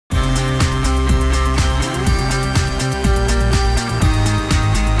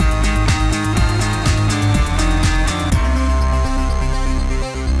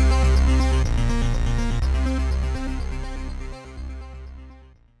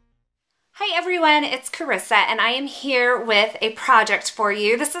Hi everyone, it's Carissa and I am here with a project for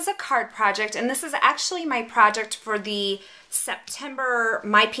you. This is a card project and this is actually my project for the September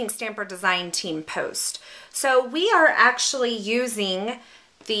My Pink Stamper Design Team post. So we are actually using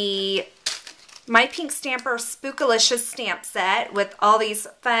the My Pink Stamper Spookalicious stamp set with all these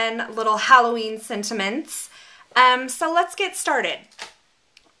fun little Halloween sentiments. So let's get started.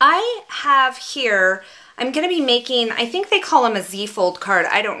 I have here, I'm going to be making, I think they call them a Z-fold card,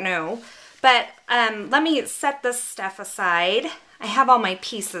 I don't know. But let me set this stuff aside. I have all my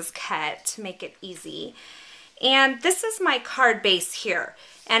pieces cut to make it easy. And this is my card base here.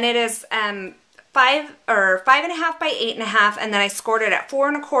 And it is 5.5 by 8.5, and then I scored it at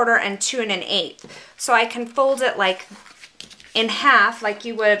 4 1/4 and 2 1/8. So I can fold it like in half, like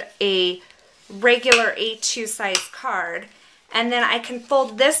you would a regular A2 size card. And then I can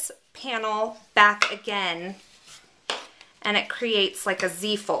fold this panel back again, and it creates like a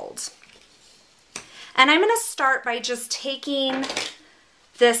Z fold. And I'm going to start by just taking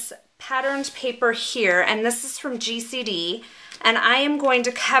this patterned paper here, and this is from GCD, and I am going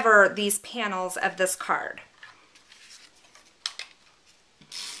to cover these panels of this card.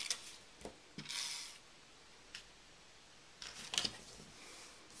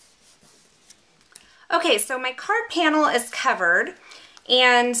 Okay, so my card panel is covered,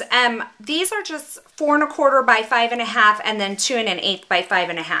 and these are just 4 1/4 by 5.5 and then 2 1/8 by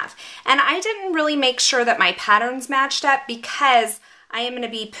 5.5. And I didn't really make sure that my patterns matched up because I am going to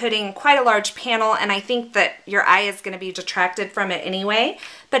be putting quite a large panel, and I think that your eye is going to be detracted from it anyway.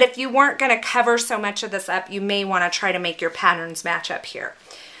 But if you weren't going to cover so much of this up, you may want to try to make your patterns match up here.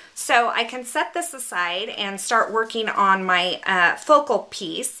 So I can set this aside and start working on my focal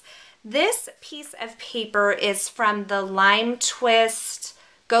piece. This piece of paper is from the Lime Twist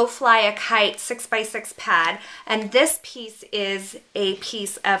Go Fly a Kite 6x6 pad, and this piece is a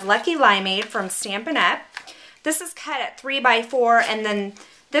piece of Lucky Limeade from Stampin' Up. This is cut at 3 by 4, and then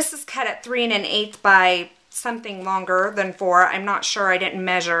this is cut at 3 1/8 by something longer than 4. I'm not sure, I didn't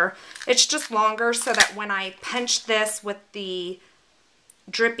measure. It's just longer so that when I punch this with the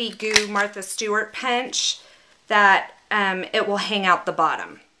Drippy Goo Martha Stewart punch, that it will hang out the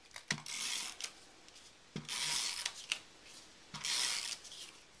bottom.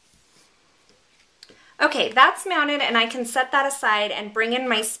 Okay, that's mounted, and I can set that aside and bring in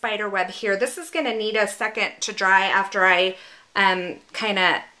my spider web here. This is going to need a second to dry after I kind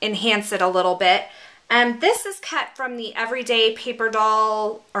of enhance it a little bit. This is cut from the Everyday Paper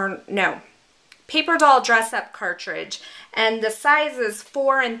Doll, Paper Doll Dress Up cartridge, and the size is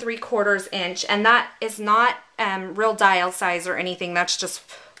 4 3/4 inch, and that is not real dial size or anything. That's just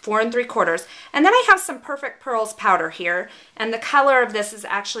 4 3/4. And then I have some Perfect Pearls powder here, and the color of this is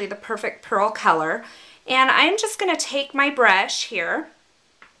actually the Perfect Pearl color. And I'm just going to take my brush here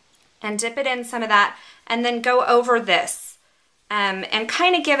and dip it in some of that, and then go over this and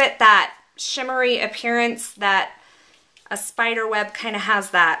kind of give it that shimmery appearance that a spider web kind of has,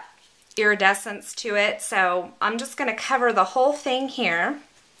 that iridescence to it. So I'm just going to cover the whole thing here.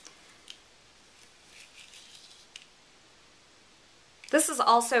 This is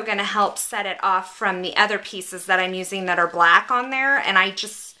also going to help set it off from the other pieces that I'm using that are black on there, and I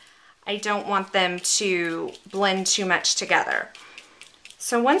don't want them to blend too much together.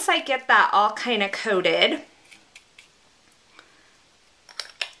 So once I get that all kind of coated,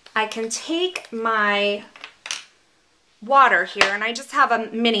 I can take my water here, and I just have a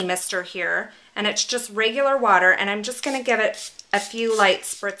mini mister here, and it's just regular water, and I'm just going to give it a few light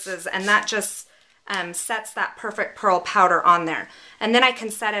spritzes, and that just sets that Perfect Pearl powder on there. And then I can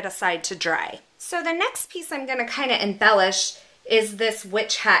set it aside to dry. So the next piece I'm going to kind of embellish is this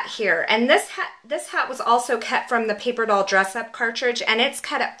witch hat here. And this hat was also cut from the Paper Doll Dress Up cartridge, and it's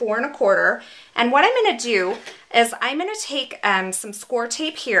cut at 4 1/4. And what I'm going to do is I'm going to take some score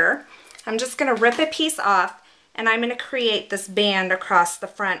tape here. I'm just going to rip a piece off, and I'm going to create this band across the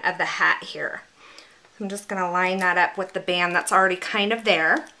front of the hat here. I'm just going to line that up with the band that's already kind of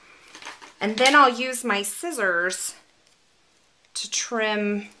there. And then I'll use my scissors to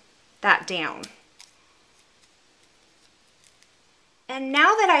trim that down. And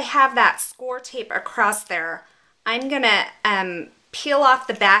now that I have that score tape across there, I'm going to peel off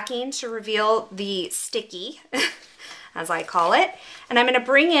the backing to reveal the sticky, as I call it. And I'm going to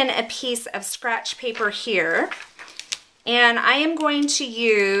bring in a piece of scratch paper here. And I am going to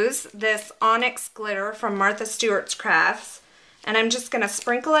use this Onyx glitter from Martha Stewart's Crafts. And I'm just going to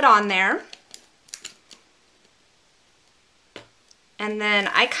sprinkle it on there. And then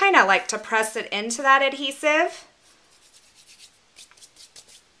I kind of like to press it into that adhesive.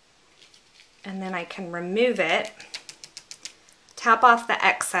 And then I can remove it, tap off the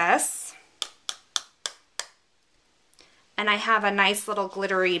excess, and I have a nice little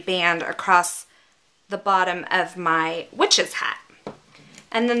glittery band across the bottom of my witch's hat.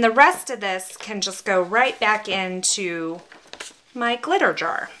 And then the rest of this can just go right back into my glitter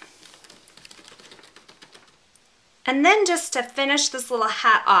jar. And then just to finish this little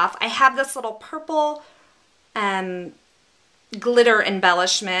hat off, I have this little purple glitter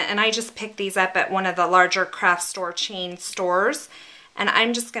embellishment, and I just picked these up at one of the larger craft store chain stores. And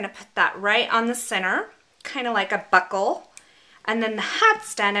I'm just going to put that right on the center, kind of like a buckle. And then the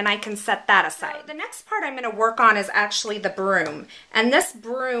hat's done, and I can set that aside. So the next part I'm going to work on is actually the broom. And this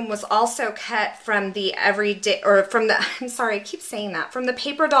broom was also cut from the everyday, or from the, I'm sorry, I keep saying that, from the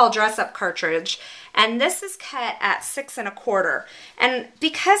Paper Doll Dress Up cartridge. And this is cut at 6 1/4. And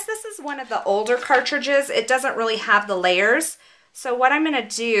because this is one of the older cartridges, it doesn't really have the layers. So what I'm going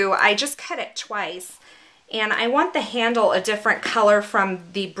to do, I just cut it twice. And I want the handle a different color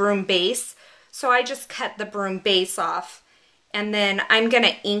from the broom base. So I just cut the broom base off. And then I'm going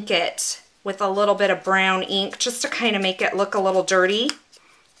to ink it with a little bit of brown ink just to kind of make it look a little dirty.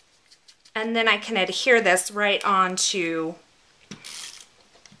 And then I can adhere this right onto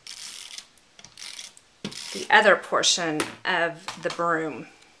the other portion of the broom.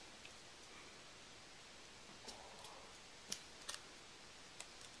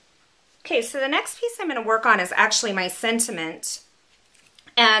 Okay, so the next piece I'm going to work on is actually my sentiment.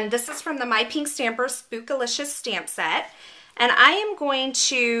 And this is from the My Pink Stamper Spookalicious stamp set. And I am going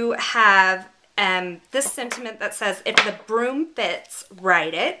to have this sentiment that says, if the broom fits,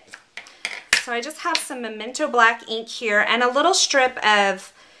 write it. So I just have some Memento Black ink here and a little strip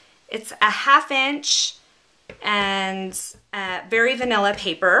of, it's a 1/2 inch and very vanilla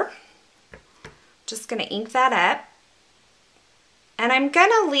paper. Just going to ink that up. And I'm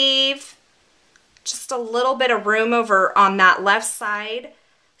going to leave just a little bit of room over on that left side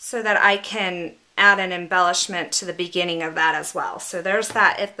so that I can add an embellishment to the beginning of that as well. So there's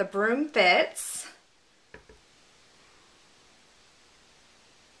that, if the broom fits.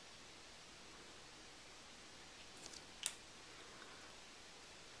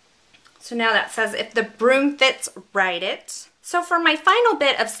 So now that says, if the broom fits, write it. So for my final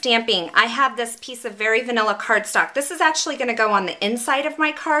bit of stamping, I have this piece of very vanilla cardstock. This is actually going to go on the inside of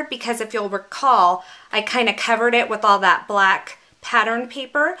my card because if you'll recall, I kind of covered it with all that black pattern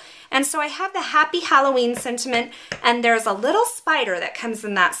paper. And so I have the Happy Halloween sentiment, and there's a little spider that comes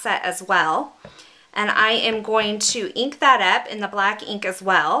in that set as well. And I am going to ink that up in the black ink as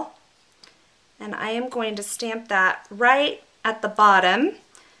well. And I am going to stamp that right at the bottom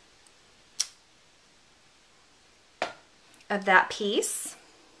of that piece.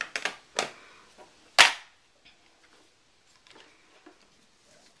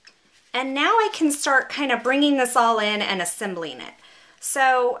 And now I can start kind of bringing this all in and assembling it.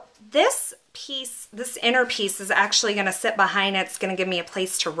 So this piece, this inner piece is actually going to sit behind it. It's going to give me a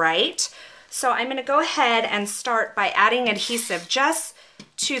place to write. So I'm going to go ahead and start by adding adhesive just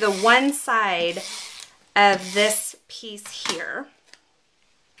to the one side of this piece here.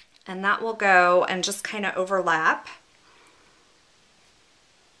 And that will go and just kind of overlap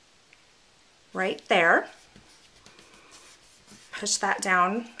right there. Push that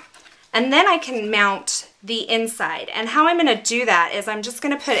down. And then I can mount the inside. And how I'm going to do that is I'm just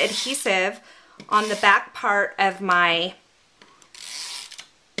going to put adhesive on the back part of my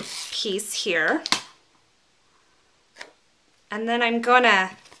piece here. And then I'm going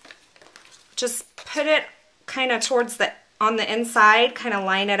to just put it kind of towards the, on the inside, kind of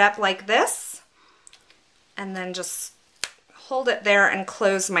line it up like this. And then just hold it there and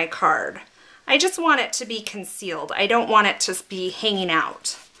close my card. I just want it to be concealed. I don't want it to be hanging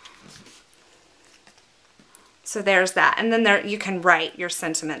out. So there's that. And then there you can write your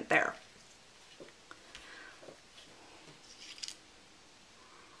sentiment there.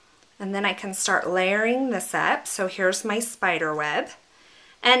 And then I can start layering this up. So here's my spider web.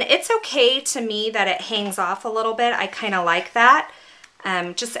 And it's okay to me that it hangs off a little bit. I kind of like that.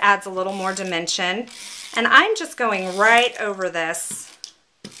 Just adds a little more dimension. And I'm just going right over this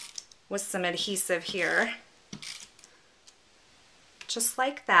with some adhesive here. Just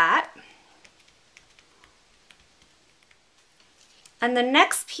like that. And the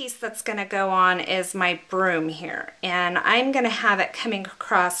next piece that's going to go on is my broom here. And I'm going to have it coming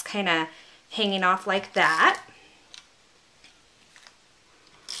across, kind of hanging off like that.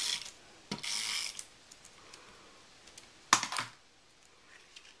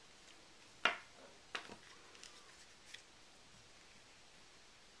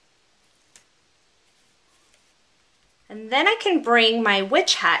 And then I can bring my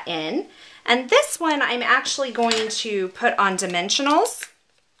witch hat in. And this one I'm actually going to put on dimensionals.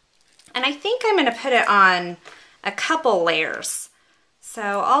 And I think I'm going to put it on a couple layers.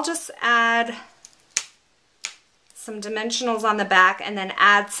 So I'll just add some dimensionals on the back and then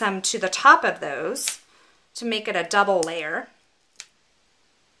add some to the top of those to make it a double layer.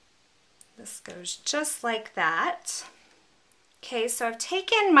 This goes just like that. Okay, so I've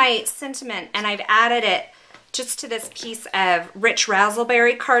taken my sentiment and I've added it just to this piece of rich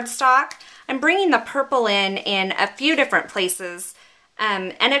razzleberry cardstock. I'm bringing the purple in a few different places,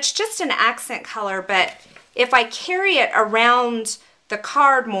 and it's just an accent color, but if I carry it around the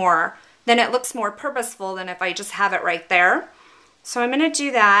card more, then it looks more purposeful than if I just have it right there. So I'm going to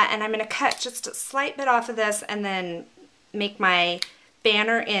do that, and I'm going to cut just a slight bit off of this and then make my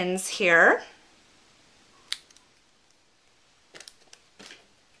banner ends here.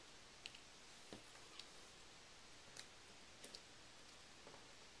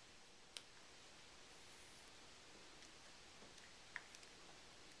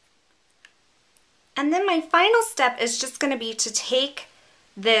 And then my final step is just going to be to take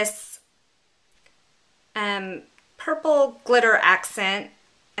this purple glitter accent.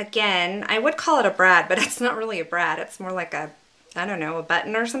 Again, I would call it a brad, but it's not really a brad. It's more like a, I don't know, a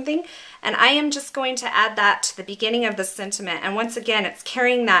button or something. And I am just going to add that to the beginning of the sentiment. And once again, it's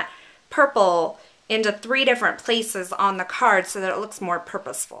carrying that purple into 3 different places on the card so that it looks more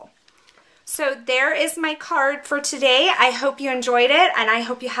purposeful. So there is my card for today. I hope you enjoyed it, and I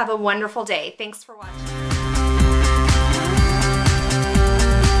hope you have a wonderful day. Thanks for watching.